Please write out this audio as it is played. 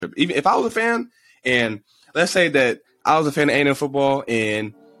even if I was a fan, and let's say that I was a fan of A&M football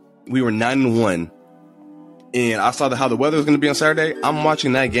and we were 9-1, and I saw how the weather was going to be on Saturday, I'm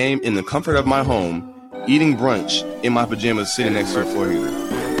watching that game in the comfort of my home, eating brunch in my pajamas, sitting next to a floor heater.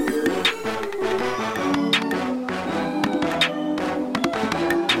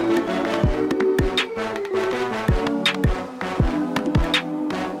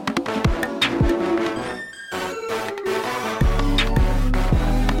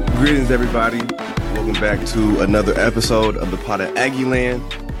 Greetings, everybody. Welcome back to another episode of the Pot of Aggie Land.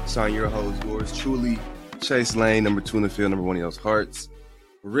 Starring your host, yours truly, Chase Lane, number 2 in the field, number 1 in y'all's hearts.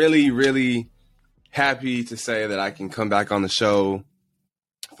 Really happy to say that I can come back on the show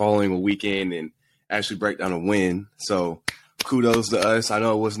following a weekend and actually break down a win. So kudos to us. I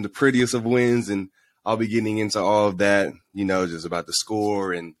know it wasn't the prettiest of wins, and I'll be getting into all of that, just about the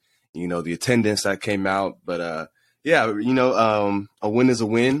score and, the attendance that came out. But, a win is a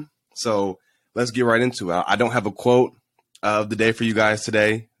win. So let's get right into it. I don't have a quote of the day for you guys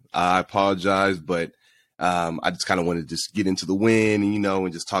today. I apologize, but I just kind of wanted to just get into the win,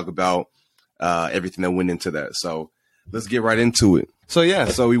 and just talk about everything that went into that. So let's get right into it.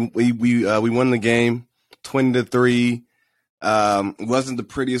 So we won the game 20-3. Wasn't the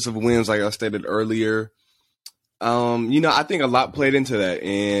prettiest of wins, like I stated earlier. I think a lot played into that,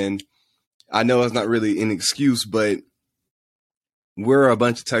 and I know it's not really an excuse, but we're a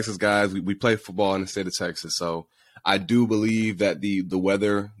bunch of Texas guys. We play football in the state of Texas, so I do believe that the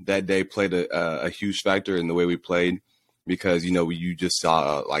weather that day played a huge factor in the way we played, because you just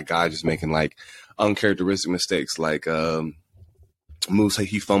saw guys just making uncharacteristic mistakes, like Moose,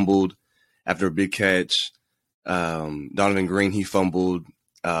 he fumbled after a big catch. Donovan Green, he fumbled.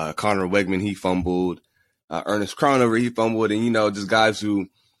 Connor Wegman, he fumbled. Ernest Cronover, he fumbled, and just guys who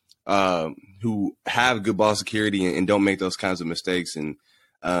have good ball security and don't make those kinds of mistakes. And,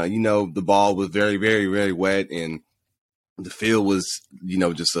 the ball was very, very, very wet, and the field was,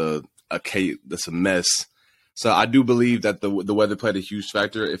 just a mess. So I do believe that the weather played a huge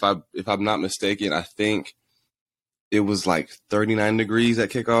factor. If I'm not mistaken, I think it was 39 degrees at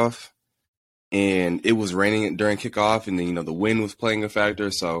kickoff, and it was raining during kickoff, and then, the wind was playing a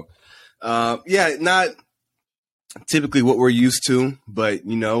factor. So, not typically what we're used to, but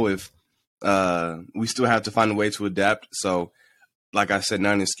if we still have to find a way to adapt. So like I said,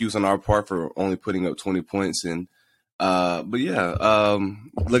 not an excuse on our part for only putting up 20 points. And look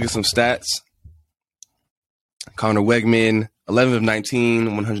at some stats. Connor Wegman, 11 of 19,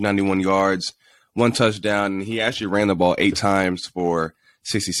 191 yards, 1 touchdown, and he actually ran the ball 8 times for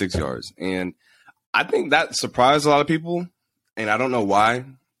 66 yards. And I think that surprised a lot of people, and I don't know why.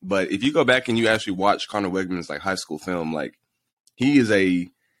 But if you go back and you actually watch Connor Wegman's high school film, he is a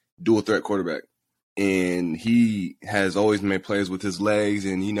dual threat quarterback, and he has always made plays with his legs,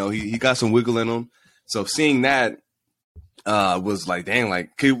 and he got some wiggle in him. So seeing that was dang,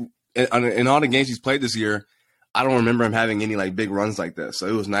 in all the games he's played this year, I don't remember him having any big runs like that. So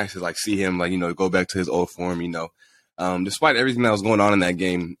it was nice to see him go back to his old form. Despite everything that was going on in that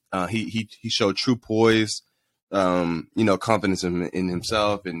game, he showed true poise. Confidence in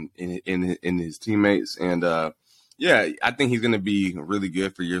himself and in his teammates. And, I think he's going to be really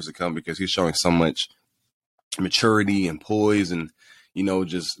good for years to come, because he's showing so much maturity and poise and,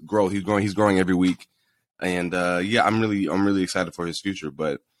 just growth. He's growing every week. And, I'm really excited for his future.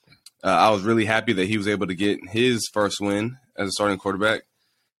 But I was really happy that he was able to get his first win as a starting quarterback.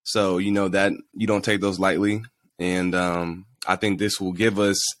 So, that you don't take those lightly. And I think this will give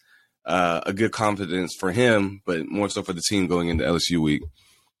us a good confidence for him, but more so for the team going into LSU week.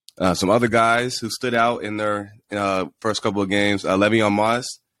 Some other guys who stood out in their first couple of games. Le'Veon Moss,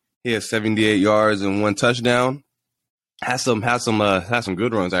 he has 78 yards and 1 touchdown. Has some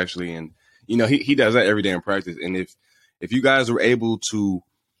good runs actually, and he does that every day in practice. And if you guys were able to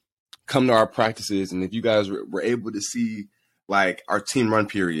come to our practices, and if you guys were able to see our team run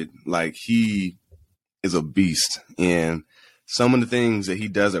period, he is a beast, and some of the things that he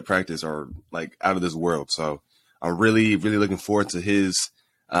does at practice are out of this world. So I'm really, really looking forward to his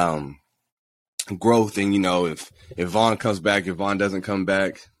growth. And, if Vaughn comes back, if Vaughn doesn't come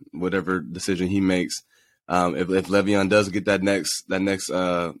back, whatever decision he makes, if Le'Veon does get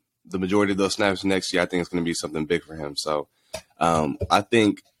the majority of those snaps next year, I think it's going to be something big for him. So I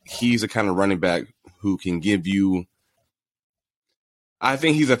think he's a kind of running back who can give you, I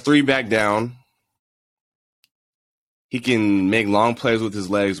think he's a 3-back down. He can make long plays with his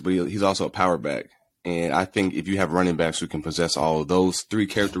legs, but he's also a power back. And I think if you have running backs who can possess all of those 3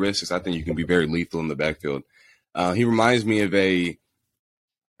 characteristics, I think you can be very lethal in the backfield. He reminds me of a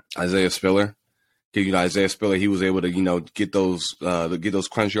Isaiah Spiller. 'Cause, Isaiah Spiller, he was able to, get those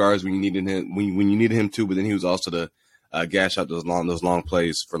crunch yards when you needed him, when you needed him to, but then he was also to gash out those long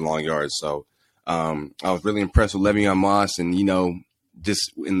plays for long yards. So I was really impressed with Le'Veon Moss, and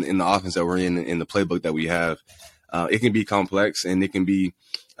just in the offense that we're in the playbook that we have, it can be complex and it can be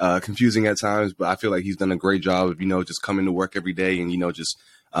confusing at times, but I feel like he's done a great job of just coming to work every day and just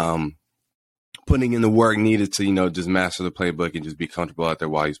putting in the work needed to just master the playbook and just be comfortable out there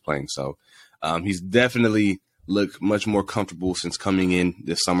while he's playing. So he's definitely looked much more comfortable since coming in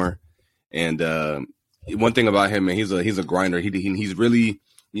this summer. And one thing about him, man, he's a grinder. He's really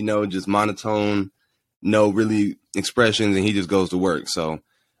just monotone, no really expressions, and he just goes to work. So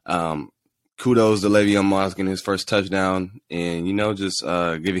kudos to Le'Veon Moss getting his first touchdown and just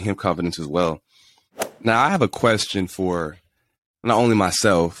giving him confidence as well. Now I have a question for not only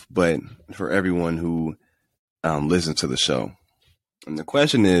myself but for everyone who listens to the show. And the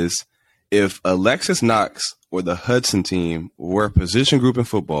question is, if Alexis Knox or the Hudson team were a position group in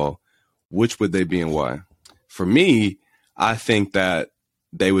football, which would they be and why? For me, I think that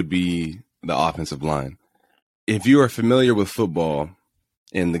they would be the offensive line. If you are familiar with football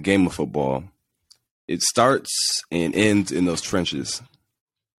and the game of football, it starts and ends in those trenches.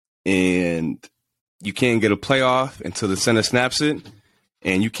 And you can't get a playoff until the center snaps it,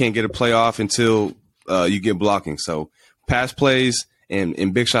 and you can't get a playoff until you get blocking. So pass plays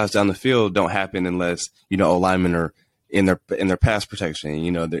and big shots down the field don't happen unless, O-linemen are in their pass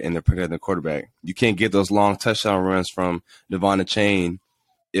protection, they're protecting the quarterback. You can't get those long touchdown runs from Devon Chain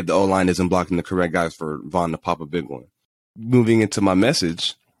if the O-line isn't blocking the correct guys for Vaughn to pop a big one. Moving into my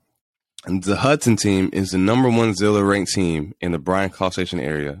message, the Hudson team is the number one Zilla ranked team in the Bryan-College Station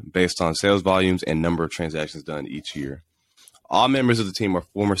area based on sales volumes and number of transactions done each year. All members of the team are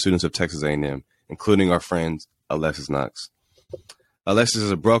former students of Texas A&M, including our friend Alexis Knox. Alexis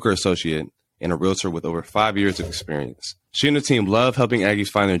is a broker associate and a realtor with over 5 years of experience. She and the team love helping Aggies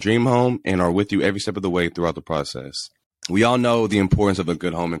find their dream home and are with you every step of the way throughout the process. We all know the importance of a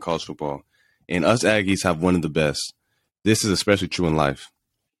good home in college football, and us Aggies have one of the best. This is especially true in life.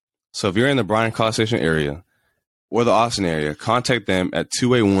 So if you're in the Bryan-College Station area or the Austin area, contact them at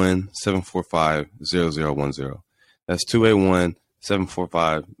 281-745-0010. That's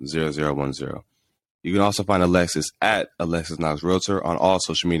 281-745-0010. You can also find Alexis at Alexis Knox Realtor on all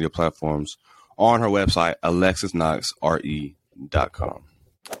social media platforms or on her website, alexisknoxre.com.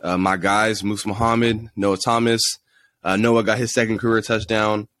 My guys, Moose Muhammad, Noah Thomas. Noah got his second career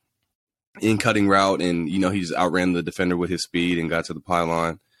touchdown in cutting route, and, he just outran the defender with his speed and got to the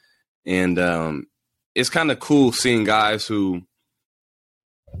pylon. And it's kind of cool seeing guys who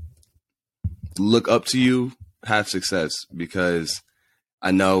look up to you have success, because I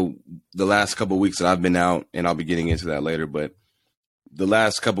know the last couple of weeks that I've been out, and I'll be getting into that later, but the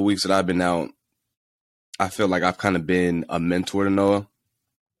last couple of weeks that I've been out, I feel like I've kind of been a mentor to Noah,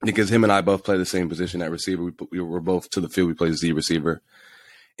 because him and I both play the same position at receiver. We were both to the field. We play Z receiver.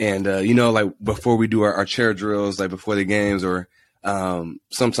 And, like before we do our chair drills, like before the games, or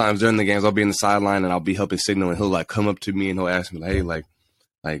sometimes during the games, I'll be in the sideline and I'll be helping signal, and he'll like come up to me and he'll ask me, like, hey,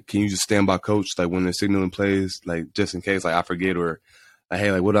 like, can you just stand by coach? Like when they're signaling plays, like just in case, like I forget, or like,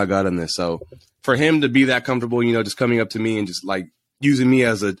 hey, like what do I got on this? So for him to be that comfortable, just coming up to me and just like using me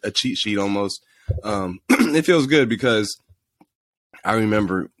as a cheat sheet almost, it feels good, because I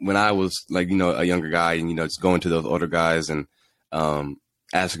remember when I was like, a younger guy and, just going to those older guys and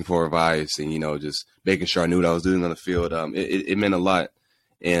asking for advice and, just making sure I knew what I was doing on the field. It meant a lot.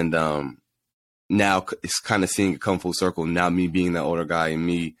 And now it's kind of seeing it come full circle. Now me being that older guy and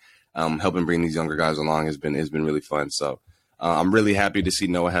me helping bring these younger guys along has been really fun. So I'm really happy to see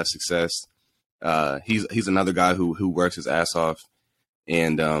Noah have success. He's another guy who works his ass off,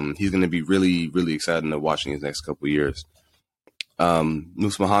 and he's going to be really, really excited to watching his next couple of years.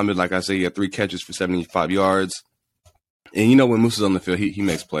 Moose Muhammad, like I said, he had 3 catches for 75 yards. And, when Moose is on the field, he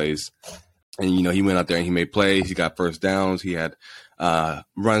makes plays. And, he went out there and he made plays. He got first downs. He had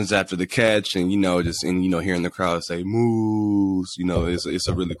runs after the catch. And, hearing the crowd say, Moose, it's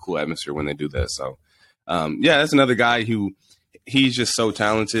a really cool atmosphere when they do that. So, that's another guy who he's just so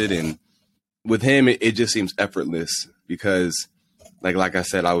talented. And with him, it just seems effortless, because, like I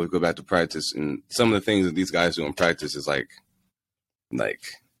said, I would go back to practice. And some of the things that these guys do in practice is like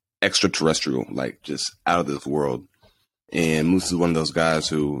extraterrestrial, like just out of this world. And Moose is one of those guys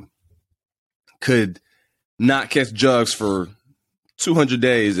who could not catch jugs for 200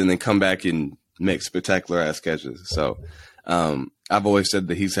 days and then come back and make spectacular ass catches. So I've always said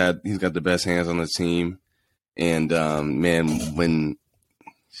that he's got the best hands on the team. And man, when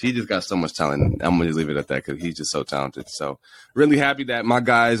he just got so much talent, I'm going to leave it at that, because he's just so talented. So really happy that my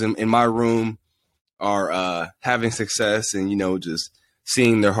guys in my room are having success and, just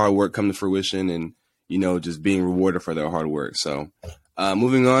seeing their hard work come to fruition and, just being rewarded for their hard work. So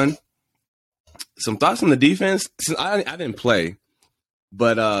moving on, some thoughts on the defense. Since I didn't play,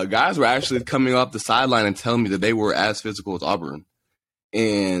 but guys were actually coming off the sideline and telling me that they were as physical as Auburn.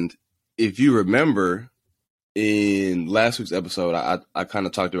 And if you remember in last week's episode, I kind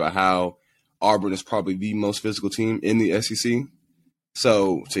of talked about how Auburn is probably the most physical team in the SEC.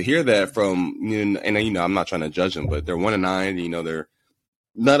 So to hear that from, and I'm not trying to judge them, but they're 1-9, they're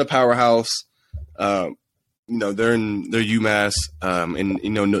not a powerhouse. They're UMass, and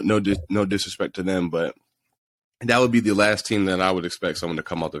no disrespect to them, but that would be the last team that I would expect someone to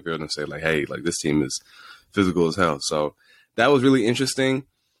come off the field and say like, hey, like this team is physical as hell. So that was really interesting.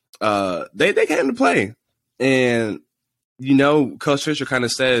 They came to play, and Coach Fisher kind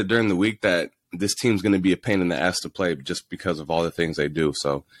of said during the week that this team's going to be a pain in the ass to play just because of all the things they do.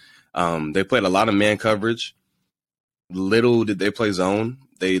 So they played a lot of man coverage. Little did they play zone.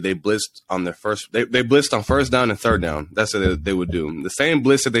 They blitzed on their first. They blitzed on first down and third down. That's what they would do. The same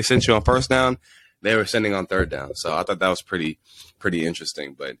blitz that they sent you on first down, they were sending on third down. So I thought that was pretty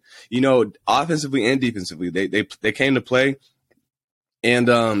interesting. But offensively and defensively, they came to play, and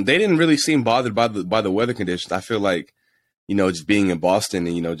they didn't really seem bothered by the weather conditions. I feel like just being in Boston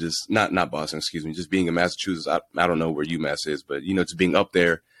and just not Boston, excuse me, just being in Massachusetts. I don't know where UMass is, but just being up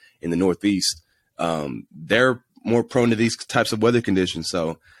there in the Northeast, they're more prone to these types of weather conditions.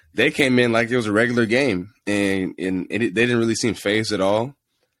 So they came in like it was a regular game, and they didn't really seem phased at all.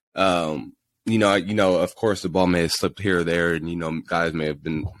 Of course, the ball may have slipped here or there, and guys may have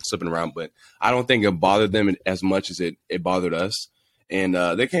been slipping around, but I don't think it bothered them as much as it bothered us. And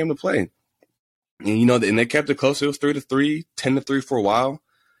they came to play, and and they kept it close. It was 3-3, 10-3 for a while,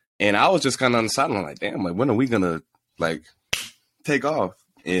 and I was just kind of on the sideline, like, damn, like when are we gonna like take off?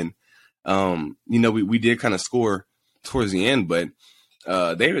 And we did kind of score towards the end, but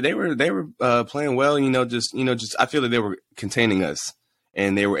they were playing well. Just I feel that they were containing us,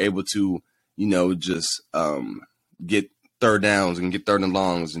 and they were able to just get third downs and get third and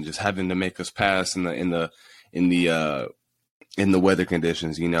longs, and just having to make us pass in the weather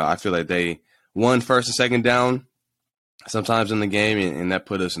conditions. I feel like they won first and second down sometimes in the game, and that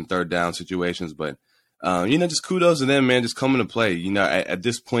put us in third down situations. But just kudos to them, man, just coming to play. At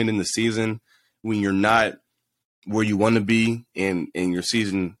this point in the season, when you're not where you want to be and your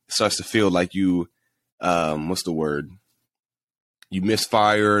season starts to feel like you, what's the word? You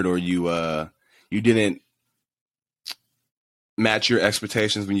misfired, or you didn't match your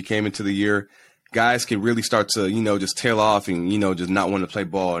expectations when you came into the year. Guys can really start to, just tail off and, just not want to play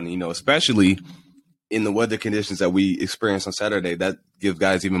ball. And, especially in the weather conditions that we experienced on Saturday, that gives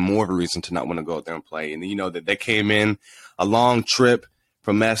guys even more of a reason to not want to go out there and play. And, that they came in a long trip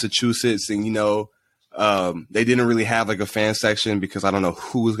from Massachusetts, and, they didn't really have like a fan section because I don't know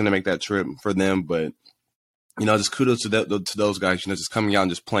who was going to make that trip for them. But, just kudos to those guys, just coming out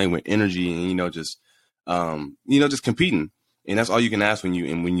and just playing with energy and, just competing. And that's all you can ask when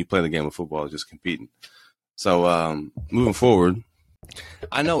you play the game of football, is just competing. So moving forward,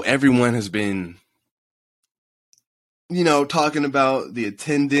 I know everyone has been, talking about the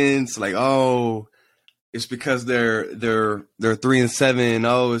attendance, like, oh, it's because they're 3-7.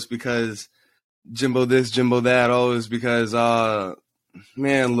 Oh, it's because Jimbo this, Jimbo that. Oh, it's because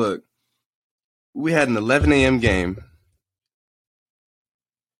man, look, we had an 11 a.m. game.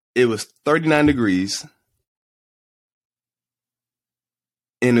 It was 39 degrees.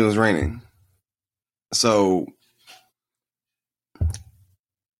 And it was raining. So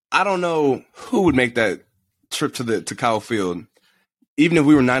I don't know who would make that trip to Kyle Field. Even if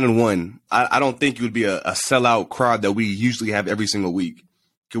we were 9-1, I don't think it would be a sellout crowd that we usually have every single week.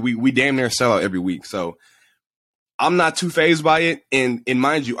 Cause we damn near sell out every week. So I'm not too fazed by it. And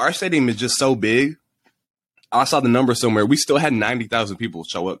mind you, our stadium is just so big. I saw the number somewhere. We still had 90,000 people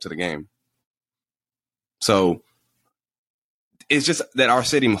show up to the game. So it's just that our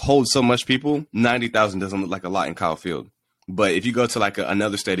stadium holds so much people. 90,000 doesn't look like a lot in Kyle Field. But if you go to like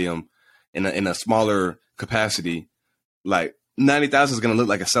another stadium in a smaller capacity, like 90,000 is going to look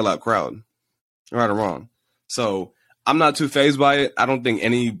like a sellout crowd, right or wrong. So I'm not too fazed by it. I don't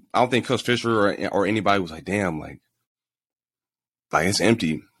think Coach Fisher or anybody was like, damn, like it's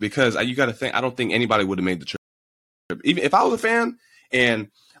empty, because you got to think, I don't think anybody would have made the trip. Even if I was a fan, and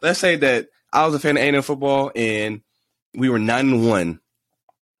let's say that I was a fan of A&M football and we were 9-1,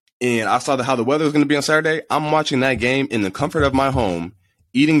 and I saw how the weather was going to be on Saturday, I'm watching that game in the comfort of my home,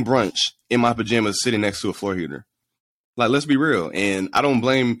 eating brunch in my pajamas, sitting next to a floor heater. Like, let's be real. And I don't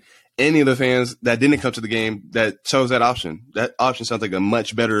blame any of the fans that didn't come to the game that chose that option. That option sounds like a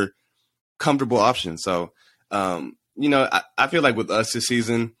much better comfortable option. So, I feel like with us this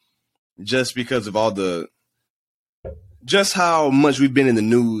season, just because of just how much we've been in the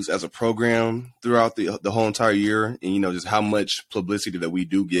news as a program throughout the whole entire year, and just how much publicity that we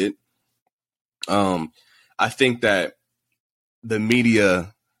do get. I think that the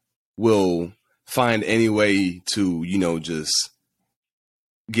media will find any way to just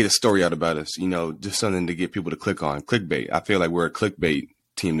get a story out about us, just something to get people to click on. Clickbait. I feel like we're a clickbait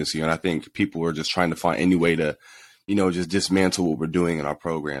team this year, and I think people are just trying to find any way to just dismantle what we're doing in our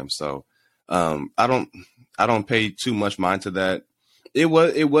program. So I don't pay too much mind to that. It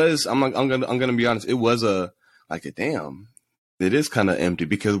was I'm gonna be honest, it was damn, it is kind of empty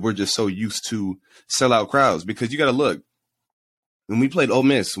because we're just so used to sellout crowds. Because you gotta look, when we played Ole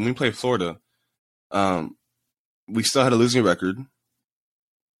Miss, when we played Florida, we still had a losing record.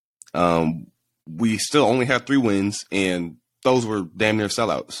 We still only have 3 wins, and those were damn near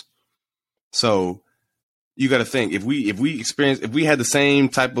sellouts. So you got to think, if we had the same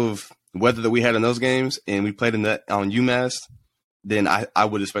type of weather that we had in those games and we played on UMass, then I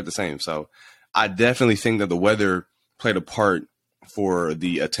would expect the same. So I definitely think that the weather played a part for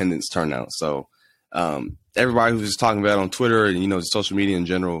the attendance turnout. So everybody who's just talking about it on Twitter and social media in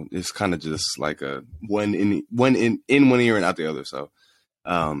general is kind of just like a one in one ear and out the other. So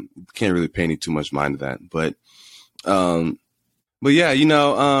can't really pay any too much mind to that. But yeah,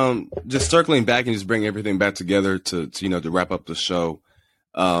 just circling back and just bringing everything back together to wrap up the show.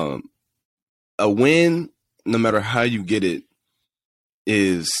 A win, no matter how you get it,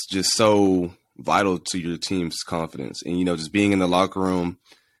 is just so vital to your team's confidence. And, just being in the locker room,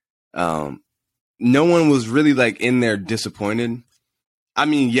 no one was really in there disappointed. I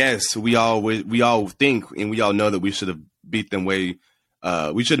mean, yes, we all think and we all know that we should have beat them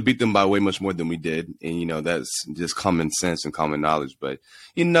by way much more than we did. And, that's just common sense and common knowledge. But,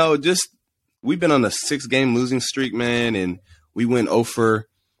 we've been on a 6-game losing streak, man. And we went 0 for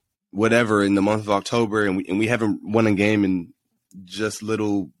whatever in the month of October. And we haven't won a game in just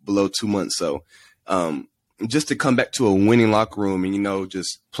little below 2 months. So just to come back to a winning locker room and,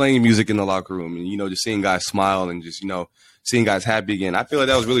 just playing music in the locker room and, just seeing guys smile and just, seeing guys happy again. I feel like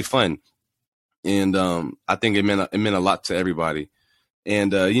that was really fun. And I think it meant a lot to everybody.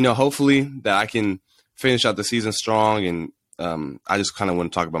 And, hopefully that I can finish out the season strong. And I just kind of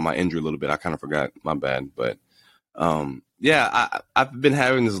want to talk about my injury a little bit. I kind of forgot, my bad. But, I've been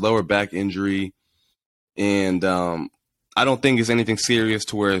having this lower back injury. And I don't think it's anything serious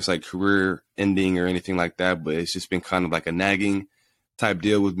to where it's career ending or anything like that. But it's just been kind of like a nagging type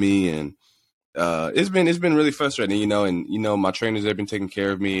deal with me. And it's been really frustrating, and, my trainers have been taking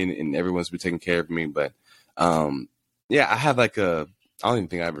care of me and everyone's been taking care of me. But I have I don't even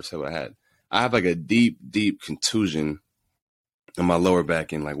think I ever said what I had. I have a deep, deep contusion in my lower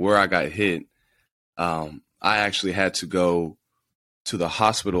back, and where I got hit, I actually had to go to the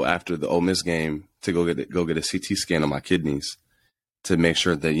hospital after the Ole Miss game to go get a CT scan on my kidneys to make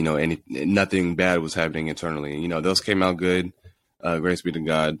sure that, nothing bad was happening internally. Those came out good. Grace be to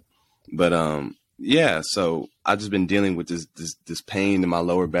God. But, so I've just been dealing with this pain in my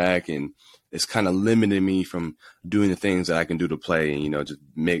lower back, and it's kind of limiting me from doing the things that I can do to play and,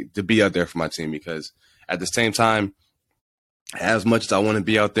 to be out there for my team. Because at the same time, as much as I want to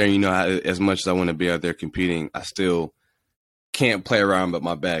be out there, as much as I want to be out there competing, I still can't play around with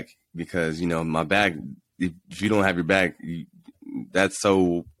my back because, my back, if you don't have your back,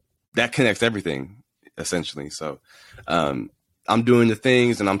 that connects everything essentially. So, I'm doing the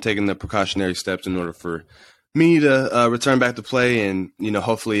things and I'm taking the precautionary steps in order for me to return back to play. And,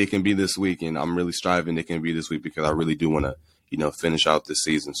 hopefully it can be this week. And I'm really striving it can be this week because I really do want to, finish out this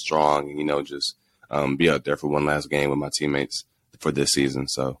season strong and, just be out there for one last game with my teammates for this season.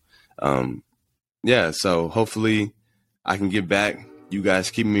 So, so hopefully I can get back. You guys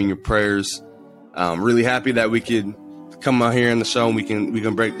keep me in your prayers. I'm really happy that we could come out here on the show and we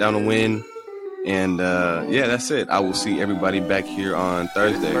can break down a win. And that's it. I will see everybody back here on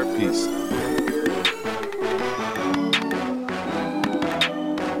Thursday. Peace.